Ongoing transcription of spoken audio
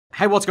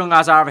Hey, what's going on,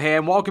 guys? Aarava here,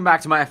 and welcome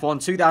back to my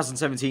F1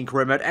 2017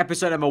 career mode,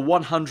 episode number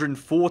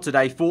 104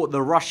 today for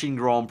the Russian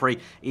Grand Prix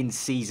in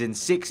Season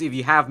 6. If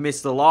you have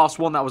missed the last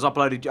one that was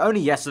uploaded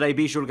only yesterday,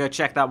 be sure to go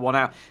check that one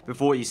out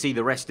before you see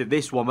the rest of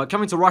this one. But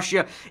coming to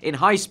Russia in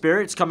high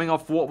spirits, coming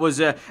off what was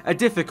a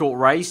difficult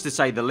race, to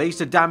say the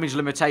least, a damage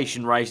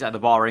limitation race at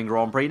the Bahrain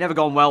Grand Prix. Never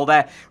gone well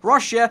there.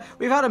 Russia,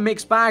 we've had a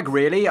mixed bag,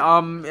 really,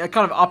 kind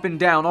of up and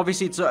down.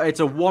 Obviously, it's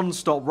a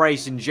one-stop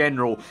race in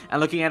general,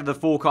 and looking at the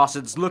forecast,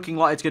 it's looking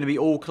like it's going to be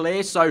all clear.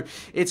 So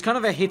it's kind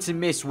of a hit and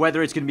miss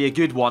whether it's going to be a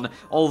good one.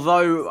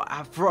 Although,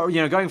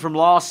 going from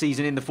last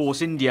season in the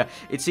Force India,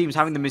 it seems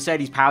having the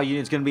Mercedes power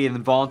unit is going to be an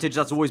advantage.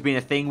 That's always been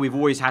a thing. We've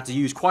always had to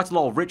use quite a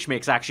lot of rich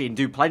mix actually and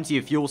do plenty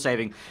of fuel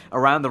saving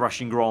around the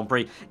Russian Grand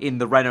Prix in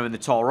the Renault and the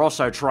Toro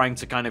Rosso, trying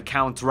to kind of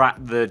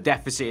counteract the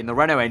deficit in the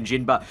Renault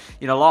engine. But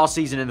last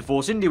season in the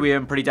Force India we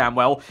went pretty damn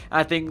well.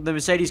 I think the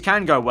Mercedes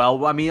can go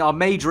well. I mean, our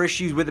major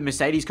issues with the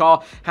Mercedes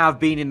car have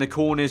been in the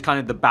corners, kind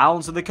of the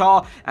balance of the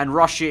car, and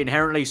Russia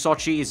inherently,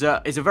 Sochi is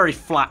a very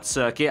flat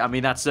circuit. I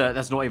mean, that's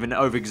not even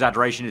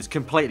over-exaggeration. It's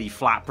completely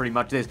flat, pretty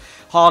much. There's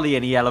hardly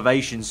any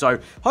elevation. So,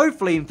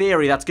 hopefully, in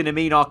theory, that's going to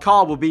mean our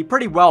car will be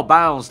pretty well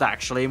balanced,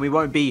 actually, and we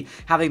won't be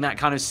having that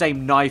kind of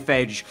same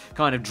knife-edge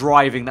kind of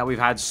driving that we've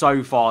had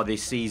so far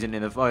this season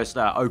in the first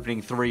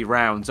opening 3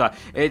 rounds. I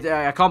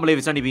can't believe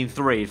it's only been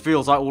 3. It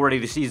feels like already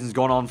the season's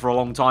gone on for a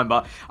long time,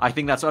 but I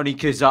think that's only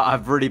because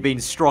I've really been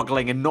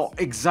struggling and not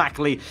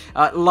exactly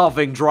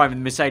loving driving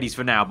the Mercedes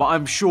for now. But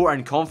I'm sure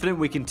and confident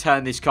we can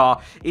turn this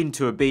car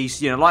into a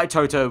beast. Like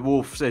Toto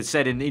Wolff has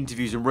said in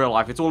interviews in real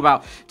life, it's all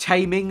about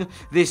taming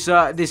this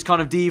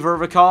kind of diva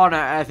of a car, and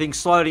I think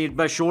slowly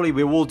but surely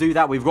we will do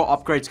that. We've got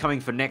upgrades coming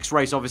for next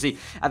race, obviously,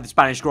 at the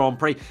Spanish Grand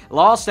Prix.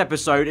 Last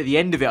episode, at the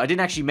end of it, I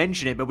didn't actually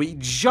mention it, but we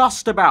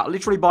just about,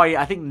 literally by,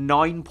 I think,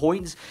 9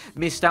 points,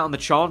 missed out on the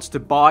chance to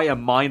buy a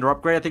minor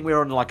upgrade. I think we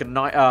were on like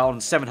on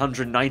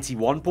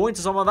 791 points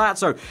or something like that,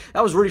 so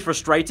that was really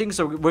frustrating.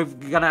 So we're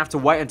going to have to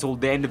wait until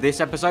the end of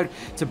this episode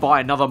to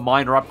buy another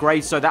minor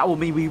upgrade, so that will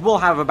mean we will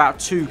have about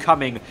 2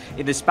 coming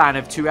in the span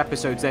of 2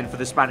 episodes then for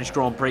the Spanish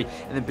Grand Prix,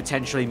 and then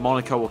potentially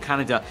Monaco or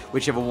Canada,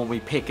 whichever one we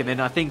pick. And then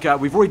I think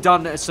we've already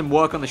done some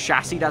work on the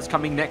chassis that's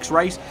coming next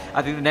race.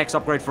 I think the next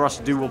upgrade for us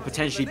to do will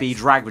potentially be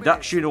drag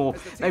reduction, or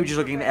maybe just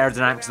looking at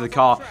aerodynamics of the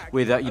car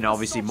with,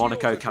 obviously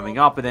Monaco coming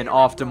up. And then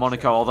after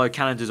Monaco, although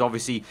Canada's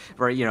obviously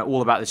very,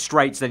 all about the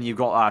straights, then you've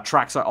got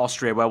tracks like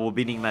Austria where we'll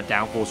be needing that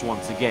downforce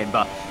once again.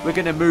 But we're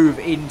going to move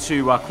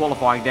into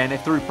qualifying then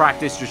through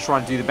practice, just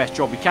trying to do the best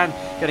job we can,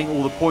 getting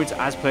all the points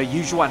as per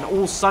usual, and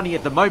all sunny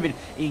at the moment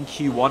in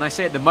Q1. I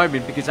say at the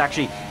moment because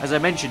actually, as I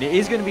mentioned, it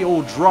is going to be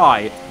all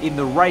dry in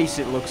the race,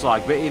 it looks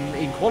like, but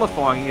in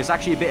qualifying it's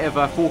actually a bit of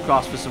a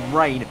forecast for some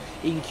rain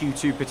in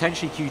Q2,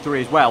 potentially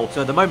Q3 as well.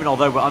 So at the moment,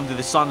 although we're under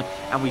the sun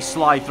and we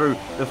slide through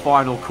the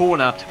final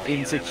corner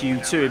into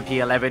Q2 in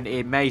P11,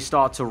 it may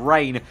start to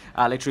rain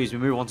literally as we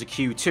move on to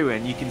Q2,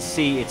 and you can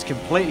see it's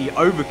completely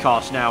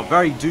overcast now,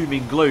 very doom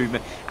and gloom,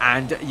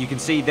 and you can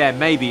see there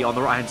maybe on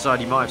the right hand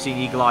side, you might have seen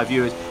eagle-eye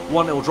viewers,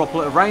 one little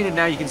droplet of rain, and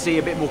now you can see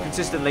a bit more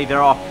consistently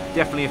there are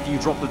definitely a few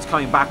droplets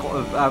coming about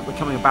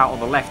on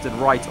the left and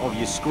right of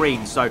your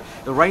screen. So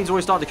the rain's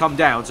always starting to come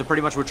down, so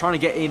pretty much we're trying to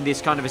get in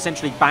this kind of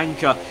essentially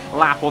banker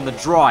lap on the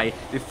dry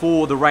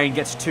before the rain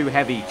gets too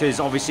heavy, because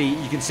obviously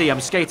you can see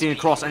I'm skating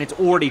across and it's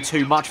already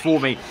too much for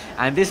me,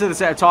 and this is the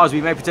set of tyres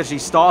we may potentially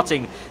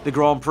starting the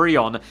Grand Prix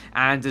on.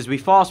 And as we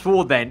fast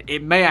forward then,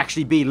 it may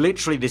actually be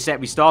literally the set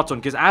we start on,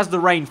 because as the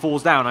rain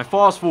falls down, I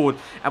fast forward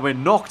and we're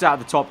knocked out of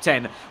the top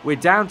 10. We're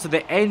down to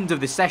the end of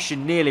the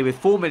session nearly with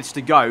 4 minutes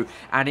to go,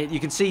 and you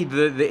can see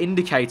the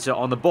indicator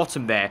on the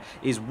bottom there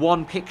is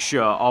one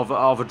picture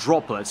of a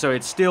droplet, so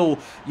it's still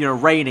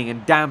raining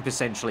and damp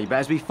essentially. But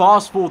as we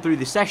fast forward through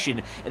the session,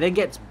 it then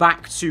gets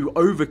back to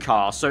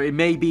overcast, so it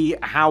may be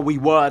how we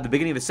were at the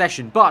beginning of the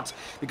session. But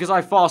because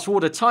I fast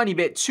forward a tiny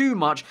bit too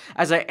much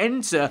as I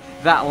enter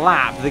that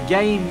lap, the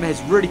game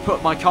has really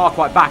put my car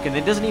quite back, and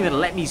it doesn't even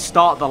let me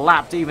start the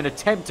lap to even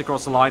attempt to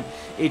cross the line.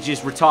 It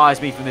just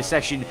retires me from the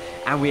session,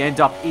 and we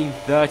end up in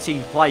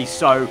 13th place.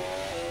 So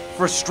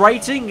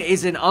frustrating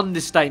is an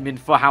understatement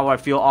for how I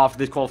feel after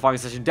this qualifying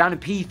session. Down in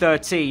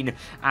P13,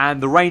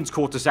 and the rain's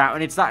caught us out,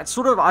 and it's that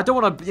sort of, I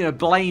don't want to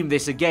blame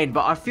this again,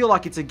 but I feel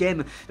like it's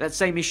again that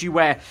same issue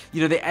where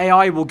the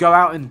AI will go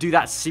out and do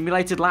that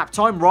simulated lap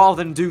time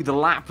rather than do the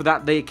lap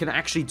that they can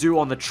actually do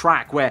on the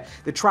track, where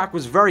the track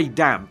was very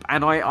damp,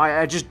 and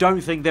I just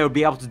don't think they would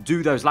be able to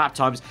do those lap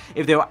times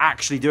if they were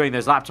actually doing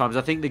those lap times.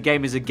 I think the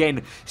game is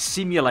again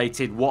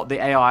simulated what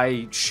the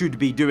AI should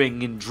be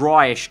doing in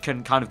dryish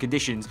kind of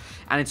conditions,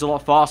 and it's a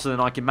lot faster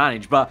than I can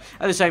manage. But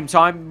at the same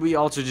time, we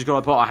also just got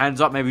to put our hands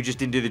up. Maybe we just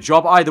didn't do the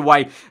job. Either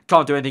way,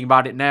 can't do anything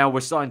about it now.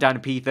 We're starting down to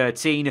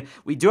P13.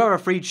 We do have a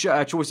free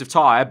choice of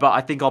tyre, but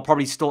I think I'll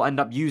probably still end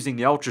up using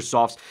the Ultra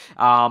Softs.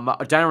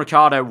 Daniel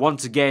Ricciardo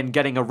once again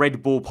getting a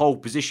Red Bull pole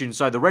position.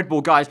 So the Red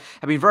Bull guys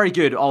have been very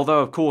good,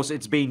 although of course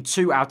it's been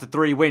 2 out of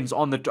 3 wins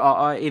on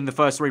the in the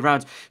first 3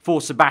 rounds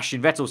for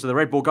Sebastian Vettel. So the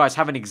Red Bull guys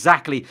haven't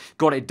exactly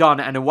got it done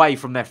and away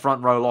from their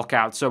front row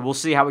lockout. So we'll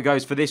see how it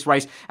goes for this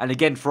race. And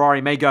again,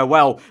 Ferrari may go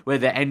well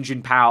with their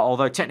engine power,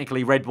 although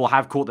technically Red Bull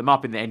have caught them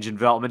up in the engine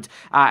development.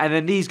 And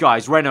then these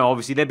guys, Renault,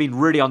 obviously, they've been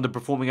really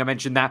underperforming, I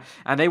mentioned that,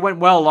 and they went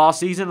well last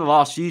season, the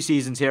last few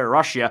seasons here at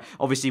Russia.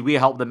 Obviously, we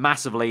helped them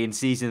massively in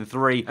Season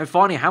 3. And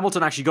finally,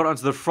 Hamilton actually got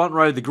onto the front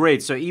row of the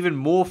grid, so even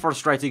more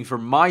frustrating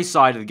from my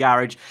side of the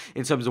garage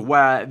in terms of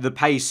where the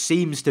pace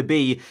seems to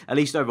be, at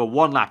least over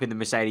one lap in the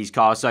Mercedes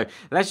car. So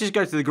let's just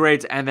go to the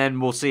grid, and then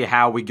we'll see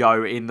how we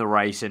go in the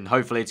race, and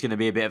hopefully it's going to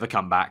be a bit of a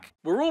comeback.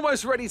 We're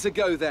almost ready to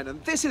go then,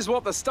 and this is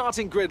what the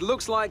starting grid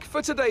looks like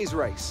for today's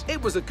race.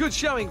 It was a good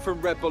showing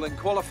from Red Bull in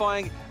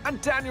qualifying,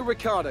 and Daniel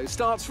Ricciardo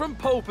starts from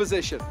pole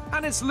position,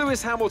 and it's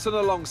Lewis Hamilton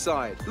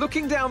alongside.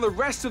 Looking down the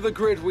rest of the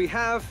grid, we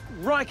have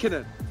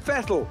Raikkonen,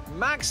 Vettel,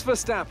 Max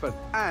Verstappen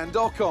and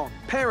Ocon,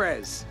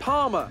 Perez,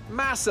 Palmer,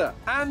 Massa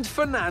and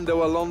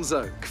Fernando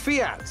Alonso,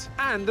 Kvyat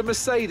and a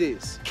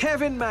Mercedes,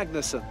 Kevin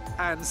Magnussen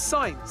and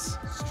Sainz,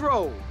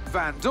 Stroll,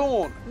 Van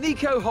Dorn,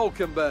 Nico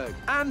Hülkenberg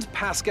and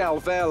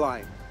Pascal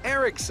Wehrlein.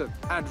 Ericsson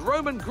and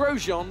Roman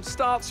Grosjean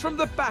starts from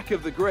the back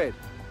of the grid.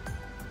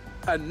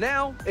 And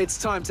now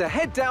it's time to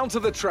head down to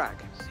the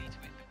track.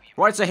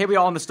 Right, so here we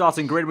are on the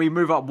starting grid. We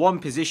move up one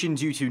position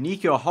due to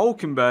Nico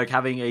Hülkenberg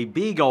having a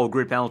big old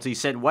grid penalty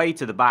sent way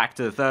to the back,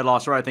 to the third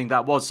last row, I think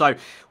that was. So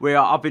we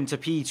are up into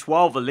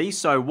P12 at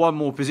least, so one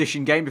more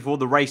position gain before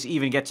the race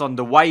even gets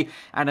underway.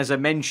 And as I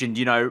mentioned,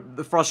 you know,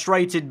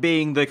 frustrated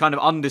being the kind of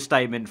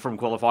understatement from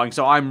qualifying.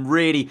 So I'm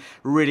really,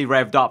 really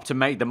revved up to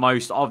make the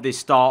most of this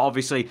start.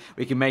 Obviously,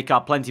 we can make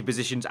up plenty of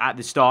positions at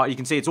the start. You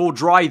can see it's all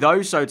dry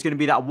though, so it's going to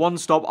be that one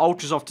stop,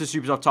 ultra soft to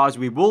super soft tyres.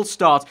 We will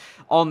start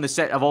on the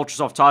set of ultra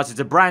soft tyres. It's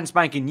a brand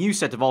spanking new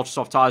set of ultra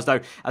soft tyres though,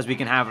 as we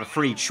can have a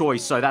free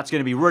choice, so that's going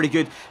to be really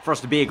good for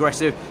us to be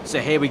aggressive. So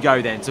here we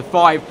go then to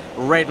 5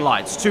 red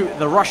lights to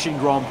the Russian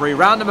Grand Prix.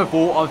 Round number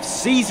 4 of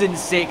Season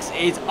 6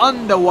 is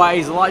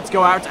underway. The lights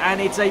go out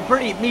and it's a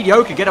pretty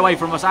mediocre getaway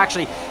from us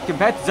actually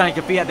compared to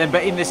Danica Fiat then,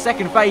 but in the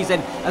second phase then,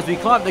 as we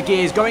climb the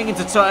gears going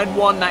into turn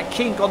 1, that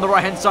kink on the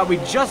right hand side, we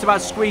just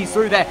about squeezed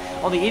through there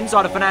on the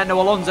inside of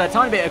Fernando Alonso. A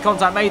tiny bit of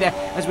contact made there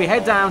as we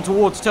head down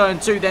towards turn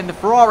 2. Then the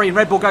Ferrari and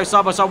Red Bull go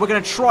side by side. We're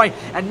going to try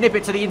and nip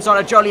it to the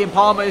inside of Jolyon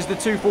Palmer as the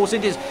two Force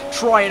Indians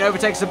try and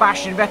overtake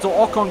Sebastian Vettel.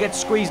 Ocon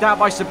gets squeezed out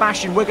by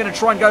Sebastian. We're going to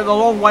try and go the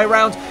long way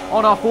round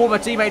on our former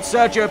teammate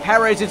Sergio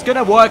Perez. It's going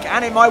to work,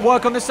 and it might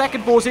work on the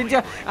second Force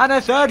India, and a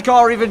third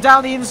car even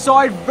down the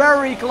inside.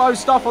 Very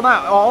close stuff on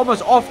that,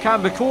 almost off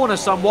camber corner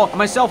somewhat. And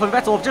myself and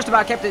Vettel have just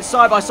about kept it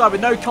side by side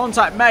with no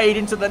contact made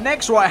into the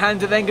next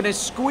right-hander, then going to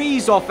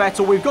squeeze off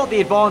Vettel. We've got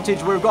the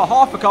advantage. We've got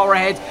half a car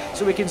ahead,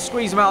 so we can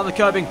squeeze them out on the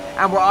curbing,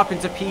 and we're up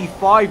into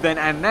P5 then,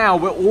 and now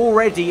we're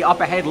already up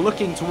ahead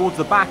looking towards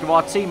the back of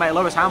our teammate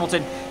Lewis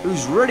Hamilton,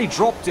 who's really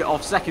dropped it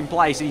off second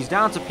place. He's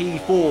down to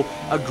P4.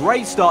 A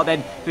great start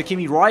then for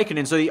Kimi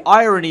Raikkonen. So the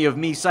irony of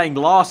me saying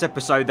last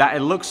episode that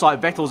it looks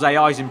like Vettel's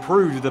AI's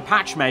improved with the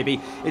patch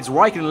maybe, it's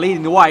Raikkonen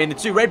leading the way, and the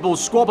two Red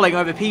Bulls squabbling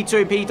over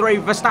P2 and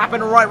P3.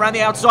 Verstappen right around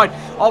the outside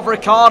of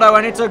Ricciardo,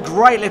 and it's a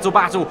great little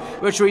battle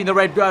between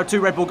the two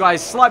Red Bull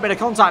guys. Slight bit of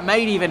contact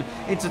made even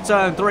into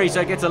turn 3,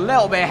 so it gets a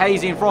little bit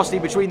hazy and frosty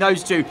between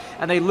those two,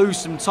 and they lose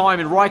some time,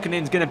 and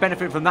Raikkonen's going to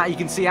benefit from that. You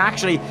can see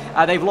actually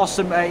they've lost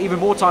some even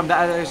more time,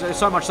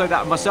 so much so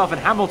that myself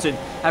and Hamilton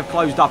have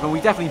closed up, and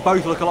we definitely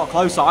both look a lot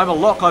closer. I'm a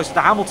lot closer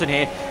to Hamilton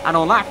here, and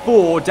on lap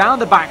 4 down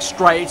the back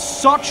straight, it's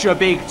such a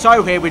big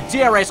toe here with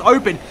DRS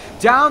open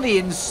down the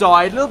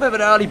inside. A little bit of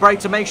an early brake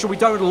to make sure we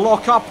don't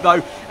lock up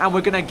though, and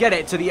we're going to get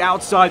it to the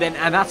outside then,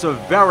 and that's a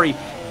very,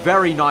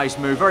 very nice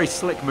move, very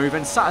slick move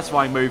and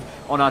satisfying move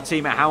on our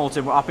team at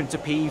Hamilton. We're up into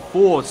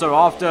P4. So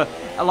after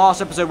a last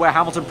episode where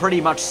Hamilton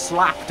pretty much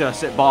slapped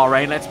us at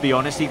Bahrain, let's be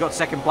honest, he got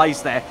second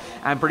place there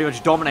and pretty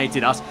much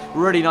dominated us.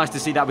 Really nice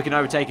to see that we can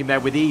overtake him there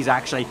with ease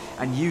actually,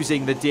 and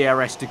using the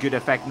DRS to good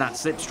effect in that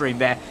slipstream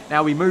there.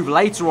 Now we move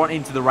later on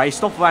into the race.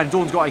 Stoffel Van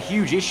Dorn's got a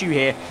huge issue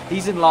here.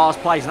 He's in last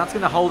place, and that's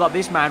going to hold up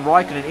this man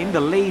Raikkonen in the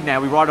lead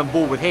now. We ride on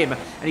board with him,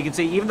 and you can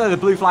see even though the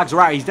blue flags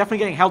are out, he's definitely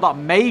getting held up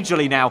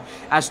majorly now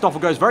as Stoffel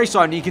goes very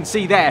slow, and you can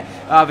see there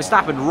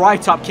Verstappen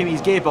right up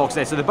Kimi's gearbox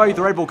there. So both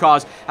the Red Bull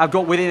cars have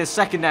got within a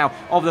second now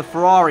of the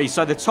Ferrari.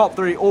 So the top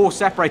 3 all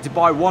separated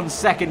by 1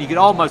 second. You could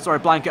almost throw a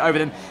blanket over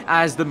them,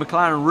 as the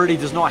McLaren really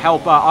does not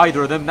help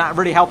either of them. That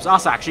really helps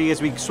us actually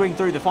as we swing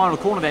through the final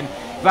corner then.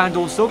 Van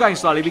Dorn still going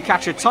slowly. We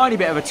catch a tiny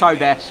bit of a toe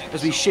there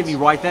as we shimmy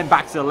right, then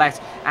back to the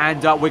left,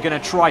 and we're going to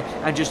try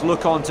and just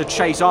look on to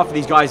chase after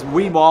these guys.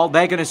 Meanwhile,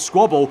 they're going to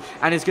squabble,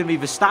 and it's going to be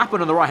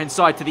Verstappen on the right-hand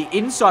side to the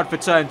inside for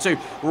turn 2.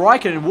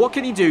 Raikkonen, what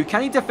can he do?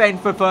 Can he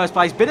defend for first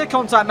place? Bit of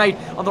contact made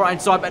on the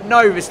right-hand side, but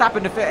no,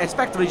 Verstappen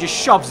effectively just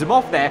shoves him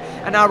off there,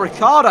 and now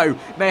Ricciardo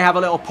may have a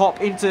little pop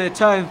into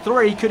turn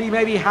 3. Could he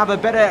maybe have a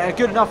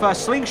good enough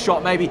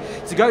slingshot maybe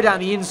to go down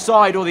the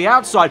inside or the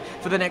outside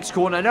for the next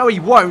corner? No,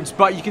 he won't,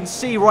 but you can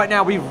see right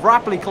now we've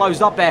rapidly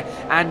closed up there,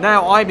 and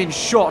now I'm in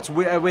shot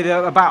with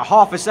about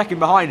half a second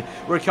behind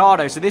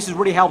Ricciardo, so this has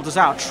really helped us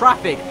out.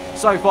 Traffic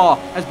so far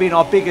has been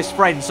our biggest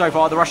friend so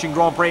far at the Russian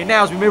Grand Prix.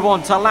 Now as we move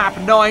on to lap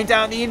 9,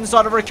 down the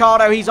inside of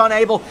Ricciardo, he's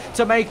unable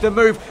to make the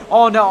move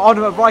on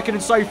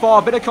Raikkonen so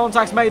far. A bit of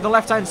contacts made on the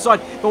left-hand side,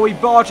 but we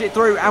barge it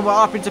through, and we're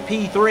up into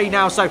P3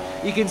 now, so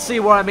you can see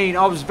what I mean.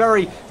 I was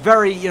very,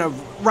 you know,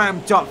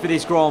 ramped up for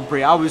this Grand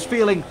Prix. I was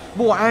feeling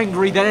more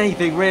angry than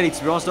anything, really,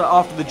 to be honest,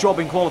 after the job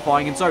in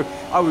qualifying, and so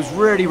I was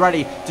really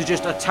ready to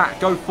just attack,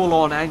 go full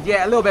on, and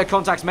yeah, a little bit of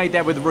contacts made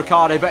there with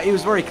Ricciardo, but it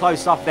was very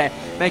close up there,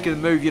 making the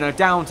move, you know,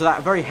 down to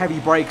that very heavy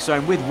brake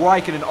zone, with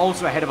Raikkonen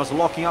also ahead of us,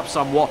 locking up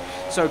somewhat,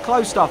 so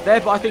close stuff there,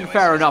 but I think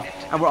fair enough,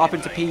 and we're up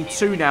into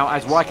P2 now,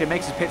 as Raikkonen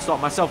makes his pit stop,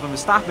 myself and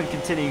Verstappen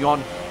continuing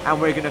on, and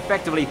we're going to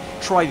effectively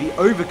try the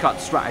overcut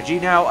strategy.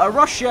 Now,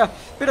 Russia,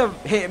 bit of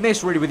hit and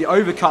miss really with the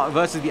overcut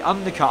versus the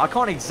undercut. I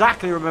can't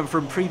exactly remember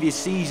from previous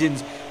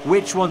seasons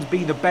which one's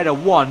been the better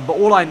one, but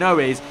all I know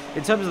is,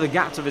 in terms of the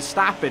gap to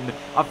Verstappen,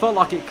 I felt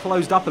like it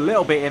closed up a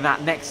little bit in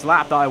that next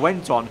lap that I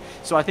went on,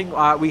 so I think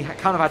we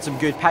kind of had some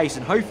good pace,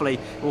 and hopefully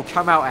we'll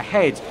come out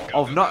ahead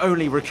of not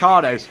only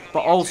Ricciardo, but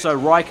also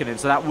Raikkonen,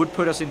 so that would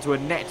put us into a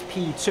net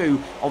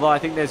P2, although I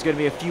think there's going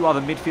to be a few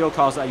other midfield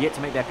cars that are yet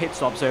to make their pit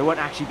stop, so it won't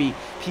actually be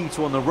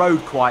P2 on the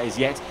road quite as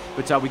yet,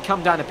 but we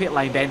come down the pit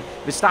lane then,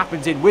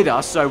 Verstappen's in with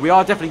us, so we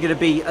are definitely going to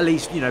be at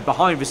least, you know,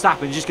 behind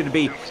Verstappen. It's just going to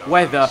be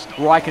whether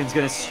Raikkonen's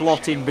going to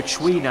slot in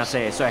between us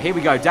here. So here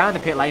we go, down the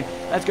pit lane,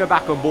 let's go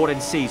back on board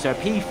and see. So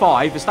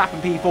P5,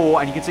 Verstappen P4,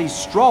 and you can see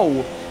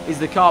Stroll is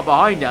the car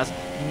behind us.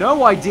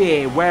 No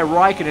idea where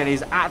Raikkonen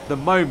is at the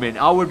moment.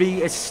 I would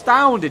be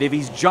astounded if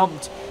he's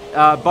jumped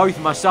both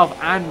myself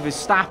and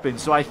Verstappen,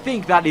 so I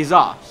think that is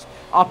us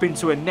up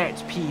into a net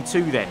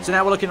P2 then. So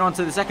now we're looking on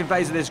to the second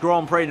phase of this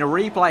Grand Prix, and a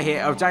replay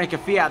here of Danica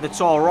Fiat, the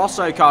Toro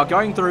Rosso car,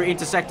 going through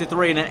into Sector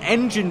 3, and an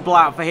engine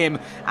blowout for him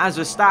as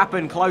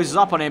Verstappen closes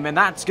up on him, and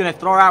that's going to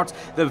throw out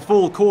the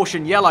full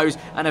caution yellows,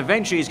 and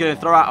eventually he's going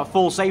to throw out a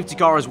full safety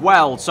car as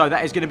well. So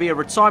that is going to be a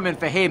retirement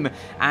for him,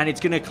 and it's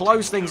going to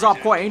close things up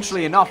quite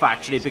interestingly enough,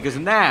 actually, because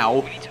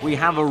now we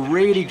have a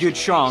really good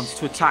chance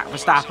to attack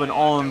Verstappen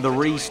on the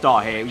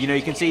restart here. You know,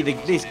 you can see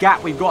this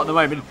gap we've got at the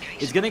moment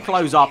is going to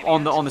close up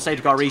on the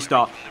safety car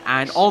restart.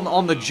 And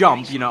on the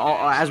jump, you know,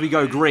 as we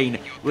go green,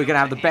 we're going to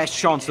have the best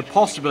chance to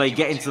possibly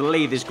get into the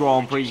lead this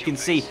Grand Prix. You can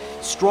see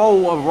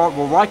Stroll,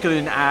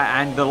 Raikkonen,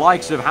 and the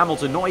likes of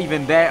Hamilton not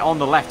even there on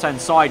the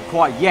left-hand side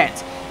quite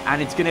yet. And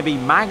it's going to be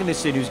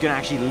Magnussen who's going to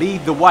actually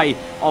lead the way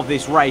of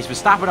this race.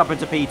 Verstappen up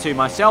into P2,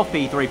 myself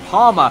P3,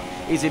 Palmer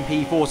is in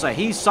P4, so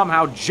he's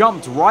somehow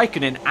jumped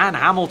Raikkonen and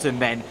Hamilton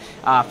then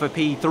for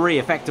P3,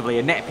 effectively.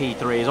 A net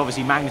P3, is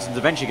obviously Magnussen's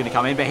eventually going to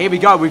come in, but here we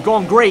go, we've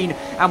gone green,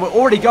 and we're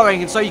already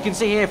going, and so you can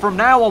see here, from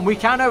now on, we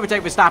can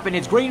overtake Verstappen.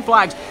 It's green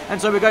flags, and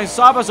so we're going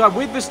side by side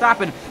with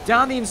Verstappen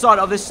down the inside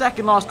of the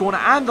second last corner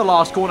and the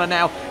last corner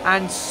now,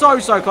 and so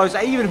close,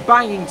 even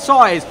banging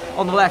tyres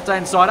on the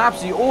left-hand side.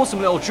 Absolutely awesome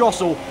little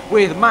jostle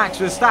with Max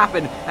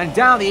Verstappen, and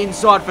down the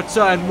inside for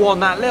turn 1,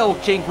 that little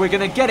kink, we're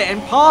going to get it,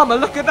 and Palmer,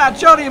 look at that,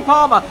 Julian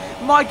Palmer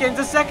might get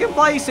into second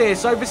place here,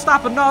 so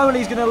Verstappen not only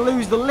is going to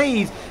lose the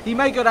lead, he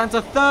may go down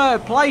to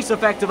third place,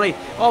 effectively,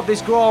 of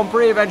this Grand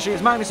Prix eventually,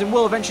 as Magnussen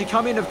will eventually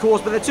come in, of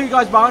course, but the two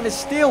guys behind us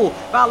still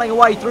battling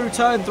away through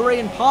turn 3,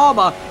 and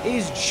Palmer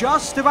is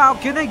just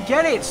about going to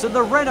get it, so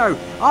the Renault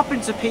up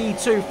into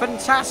P2,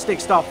 fantastic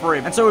stuff for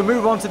him, and so we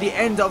move on to the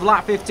end of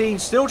lap 15,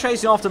 still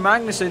chasing after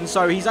Magnussen,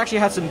 so he's actually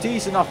had some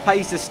decent enough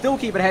pace to still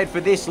keep it ahead for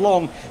this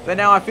long, but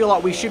now I feel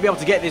like we should be able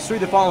to get this through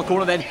the final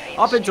corner then,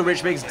 up into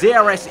Rich Mix.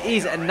 DRS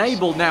is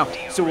enabled now,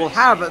 so we'll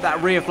have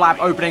that rear flap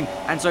opening,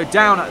 and so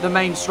down the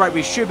main straight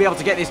we should be able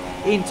to get this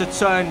into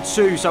turn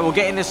 2, so we'll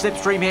get in the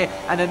slipstream here,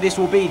 and then this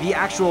will be the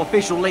actual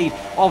official lead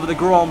of the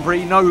Grand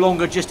Prix, no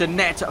longer just a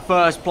net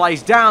first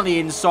place. Down the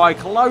inside,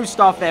 close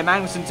stuff there.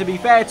 Magnussen, to be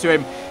fair to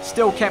him,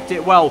 still kept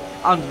it well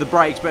under the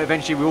brakes, but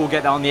eventually we will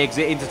get that on the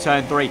exit into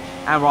turn 3,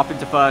 and we're up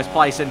into first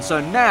place, and so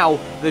now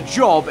the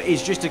job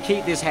is just to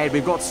keep this head.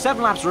 We've got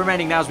 7 laps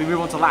remaining now as we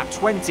move on to lap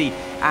 20,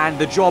 and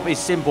the job is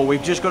simple.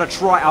 We've just got to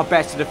try our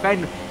best to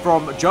defend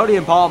from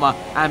Julian Palmer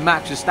and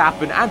Max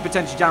Verstappen, and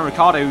potentially Daniel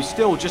Ricciardo, who's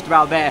still just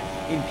about there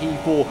in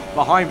P4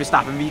 behind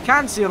Verstappen. But you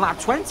can see on lap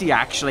 20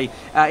 actually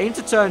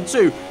into turn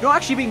 2, not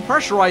actually being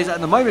pressurized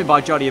at the moment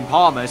by Julian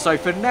Palmer, so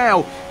for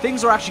now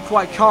things are actually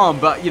quite calm,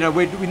 but you know,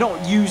 we're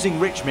not using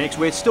rich mix,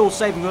 we're still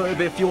saving a little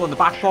bit of fuel in the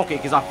back pocket,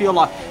 because I feel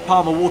like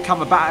Palmer will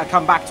come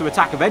back to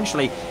attack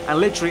eventually, and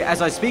literally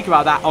as I speak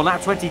about that, on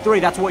lap 23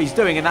 that's what he's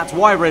doing, and that's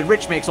why we're in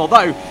rich mix,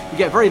 although we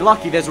get very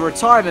lucky. There's a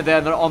retirement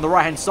there on the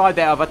right hand side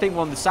there of I think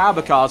one of the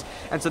Sauber cars,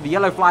 and so the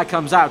yellow flag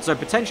comes out, so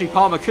potentially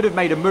Palmer could have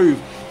made a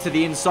move to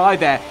the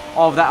inside there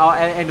of that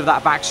end of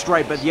that back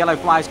straight, but the yellow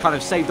flags kind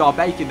of saved our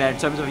bacon there in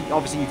terms of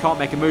obviously you can't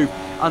make a move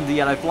under the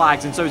yellow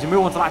flags. And so as we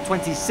move on to lap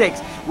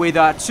 26 with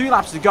 2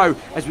 laps to go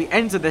as we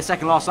enter the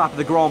second last lap of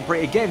the Grand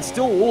Prix, again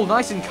still all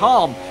nice and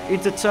calm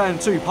into turn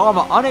 2.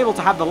 Palmer unable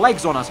to have the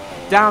legs on us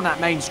down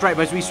that main straight.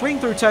 But as we swing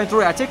through turn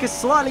 3, I take a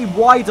slightly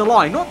wider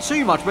line. Not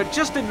too much, but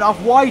just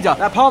enough wider.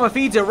 That Palmer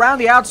feeds it around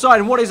the outside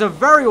in what is a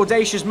very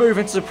audacious move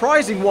and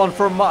surprising one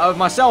from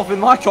myself in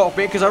my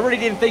cockpit, because I really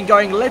didn't think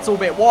going a little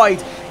bit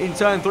wide in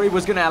turn 3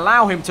 was going to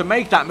allow him to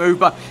make that move,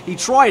 but he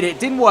tried it,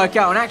 didn't work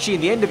out, and actually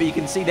in the end of it, you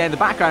can see there in the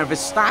background,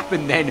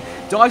 Verstappen then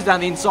dives down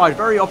the inside,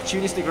 very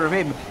opportunistic from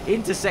him,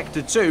 into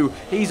sector 2.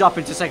 He's up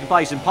into second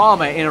place, and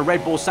Palmer in a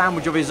Red Bull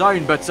sandwich of his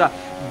own, but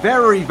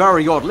very,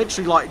 very odd.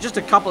 Literally like just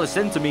a couple of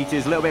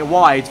centimeters, a little bit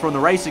wide from the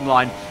racing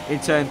line in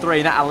turn 3,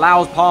 and that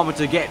allows Palmer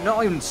to get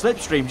not even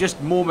slipstream,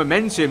 just more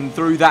momentum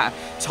through that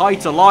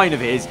tighter line of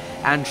his,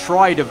 and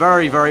tried a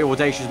very, very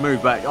audacious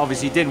move, but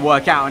obviously didn't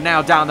work out. And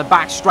now down the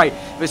back straight,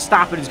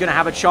 Verstappen is going to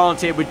have a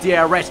chance here with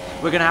DRS.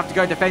 We're going to have to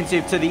go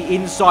defensive to the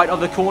inside of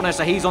the corner,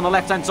 so he's on the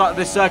left-hand side of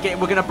the circuit.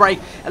 We're going to brake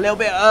a little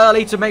bit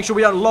early to make sure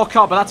we don't lock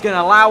up, but that's going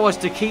to allow us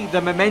to keep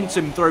the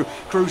momentum through,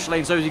 crucially.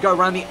 And so as you go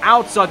around the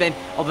outside then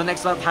of the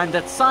next left-hand,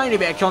 a tiny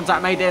bit of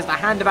contact made. There's the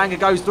hand of anger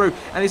goes through,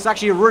 and it's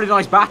actually a really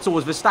nice battle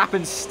as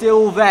Verstappen's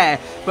still there,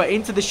 but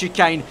into the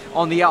chicane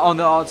on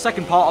the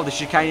second part of the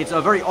chicane. It's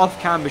a very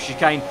off-camber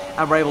chicane,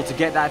 and we're able to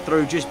get that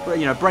through. Just,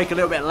 you know, brake a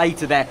little bit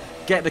later there,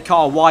 get the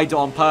car wider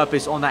on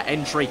purpose on that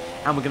entry,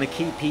 and we're going to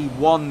keep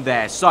P1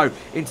 there. So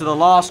into the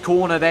last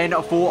corner then,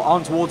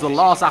 on towards the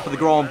last lap of the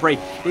Grand Prix.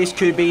 This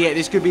could be it.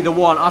 This could be the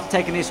one. Us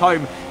taking this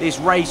home, this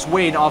race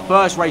win, our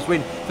first race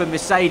win for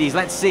Mercedes.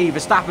 Let's see.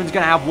 Verstappen's going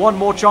to have one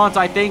more chance,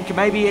 I think,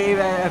 maybe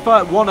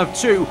one of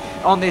two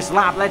on this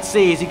lap. Let's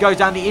see as he goes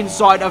down the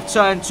inside of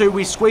turn 2.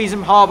 We squeeze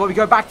him hard, but we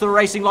go back to the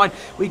racing line.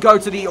 We go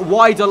to the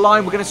wider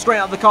line. We're going to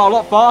straighten up the car a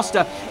lot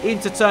faster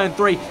into turn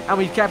 3, and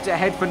we've kept it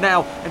ahead for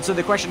now. And so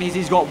the question is,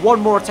 he's got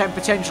one more attempt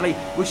potentially,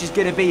 which is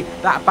going to be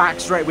that back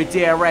straight with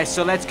DRS.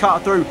 So let's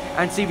cut through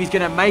and see if he's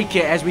going to make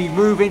it as we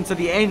move into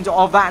the end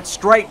of that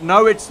straight.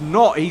 No, it's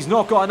not. He's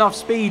not got enough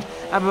speed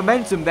and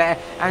momentum there,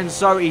 and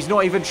so he's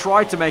not even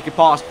tried to make a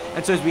pass.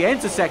 And so as we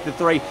enter sector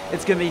 3,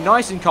 it's going to be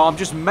nice and calm.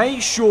 Just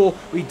make sure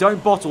we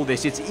don't bottle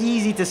this. It's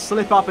easy to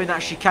slip up in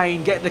that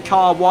chicane, get the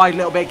car wide a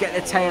little bit, get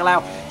the tail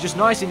out, just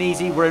nice and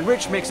easy. We're in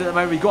rich mix at the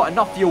moment. We've got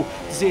enough fuel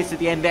to see us at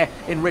the end there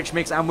in rich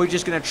mix, and we're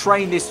just going to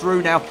train this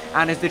through now.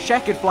 And as the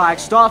checkered flag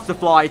starts to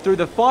fly through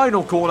the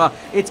final corner,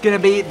 it's going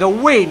to be the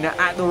win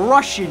at the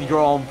Russian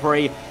Grand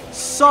Prix.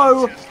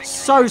 So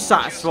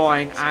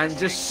satisfying, and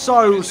just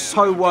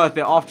so worth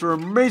it after a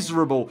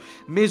miserable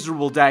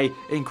day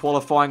in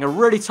qualifying. A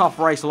really tough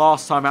race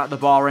last time at the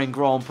Bahrain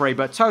Grand Prix,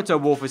 but Toto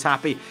Wolff is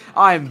happy.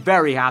 I am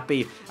very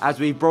happy as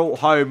we brought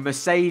home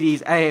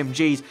Mercedes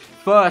AMG's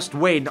first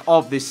win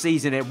of this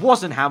season. It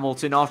wasn't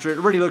Hamilton after it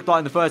really looked like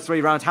in the first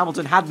 3 rounds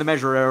Hamilton had the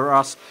measure over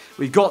us.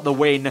 We've got the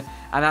win,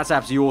 and that's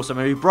absolutely awesome.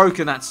 And we've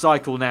broken that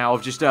cycle now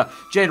of just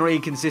generally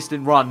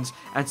inconsistent runs.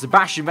 And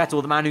Sebastian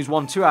Vettel, the man who's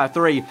won 2 out of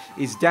 3,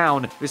 is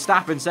down.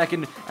 Verstappen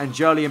second, and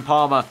Jolyon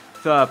Palmer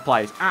third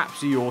place.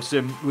 Absolutely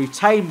awesome. We've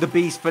tamed the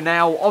beast for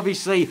now.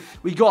 Obviously,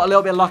 we got a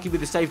little bit lucky with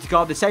the safety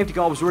car. The safety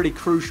car was really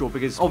crucial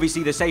because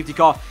obviously the safety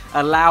car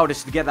allowed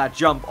us to get that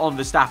jump on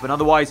Verstappen.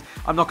 Otherwise,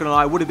 I'm not going to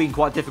lie, it would have been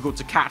quite difficult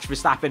to catch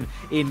Verstappen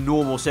in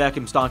normal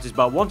circumstances.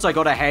 But once I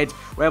got ahead,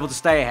 we're able to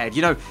stay ahead.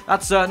 You know,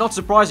 that's not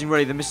surprising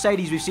really. The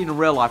Mercedes we've seen in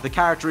real life, the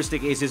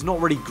characteristic is it's not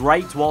really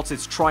great whilst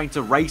it's trying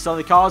to race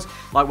other cars.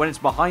 Like when it's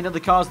behind other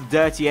cars, the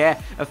dirty air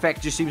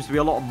effect just seems to be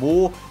a lot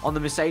more on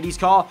the Mercedes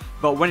car.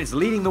 But when it's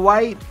leading the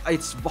way,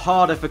 it's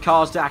harder for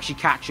cars to actually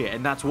catch it,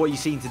 and that's what you've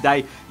seen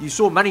today. You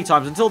saw many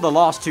times until the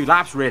last 2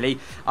 laps really,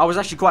 I was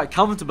actually quite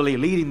comfortably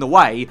leading the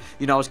way.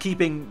 You know, I was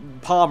keeping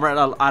Palmer at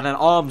an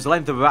arm's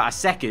length of about a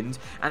second,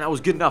 and that was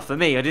good enough for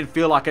me. I didn't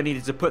feel like I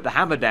needed to put the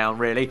hammer down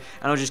really,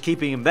 and I was just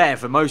keeping him there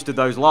for most of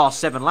those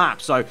last 7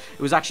 laps. So it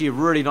was actually a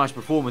really nice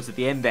performance at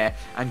the end there,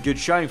 and good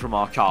showing from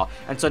our car.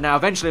 And so now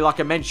eventually, like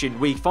I mentioned,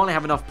 we finally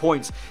have enough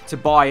points to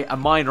buy a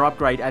minor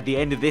upgrade at the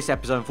end of this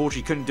episode.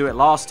 Unfortunately, couldn't do it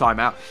last time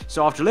out.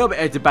 So after a little bit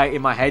of debate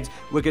in my head,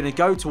 we're going to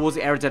go towards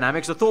the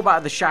aerodynamics. I thought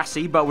about the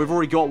chassis, but we've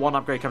already got one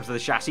upgrade comes to the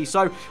chassis,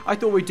 so I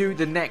thought we'd do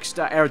the next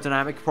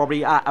aerodynamic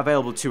probably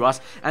available to us,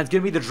 and it's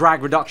going to be the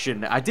drag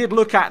reduction. I did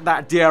look at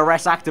that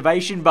DRS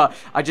activation, but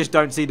I just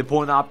don't see the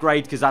point of that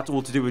upgrade because that's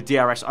all to do with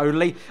DRS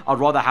only. I'd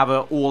rather have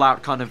an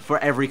all-out kind of, for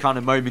every kind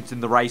of moment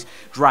in the race,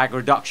 drag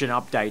reduction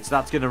update. So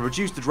that's going to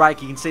reduce the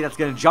drag. You can see that's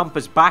going to jump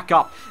us back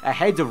up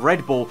ahead of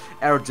Red Bull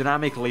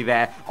aerodynamically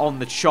there on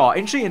the chart.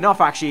 Interestingly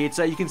enough, actually, it's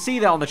you can see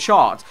there on the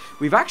chart,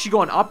 we've actually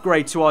got an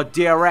upgrade to our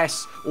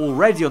DRS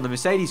already on the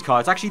Mercedes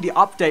car. It's actually the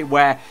update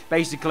where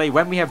basically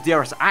when we have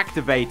DRS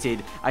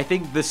activated, I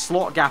think the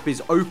slot gap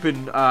is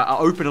open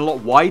a lot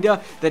wider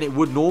than it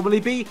would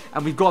normally be,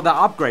 and we've got that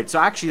upgrade. So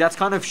actually that's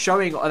kind of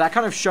showing, that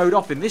kind of showed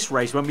off in this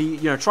race when we,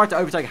 you know, tried to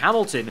overtake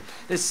Hamilton.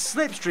 The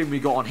slipstream we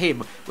got on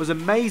him was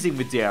amazing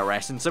with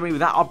DRS, and suddenly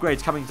with that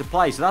upgrade's coming into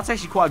play. So that's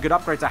actually quite a good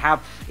upgrade to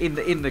have in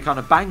the kind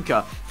of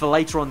banker for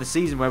later on the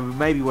season where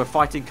maybe we're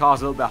fighting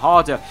cars a little bit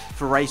harder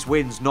for race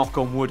wins, knock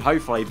on wood,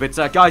 hopefully. But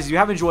guys, if you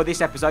have enjoyed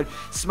this episode,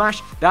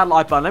 smash that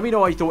like button. Let me know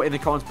what you thought in the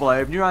comments below.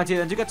 If you're around here,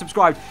 then do get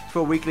subscribed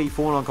for weekly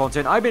Formula 1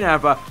 content. I've been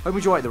aarava. Hope you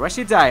enjoy the rest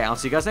of your day. I'll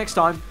see you guys next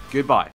time. Goodbye.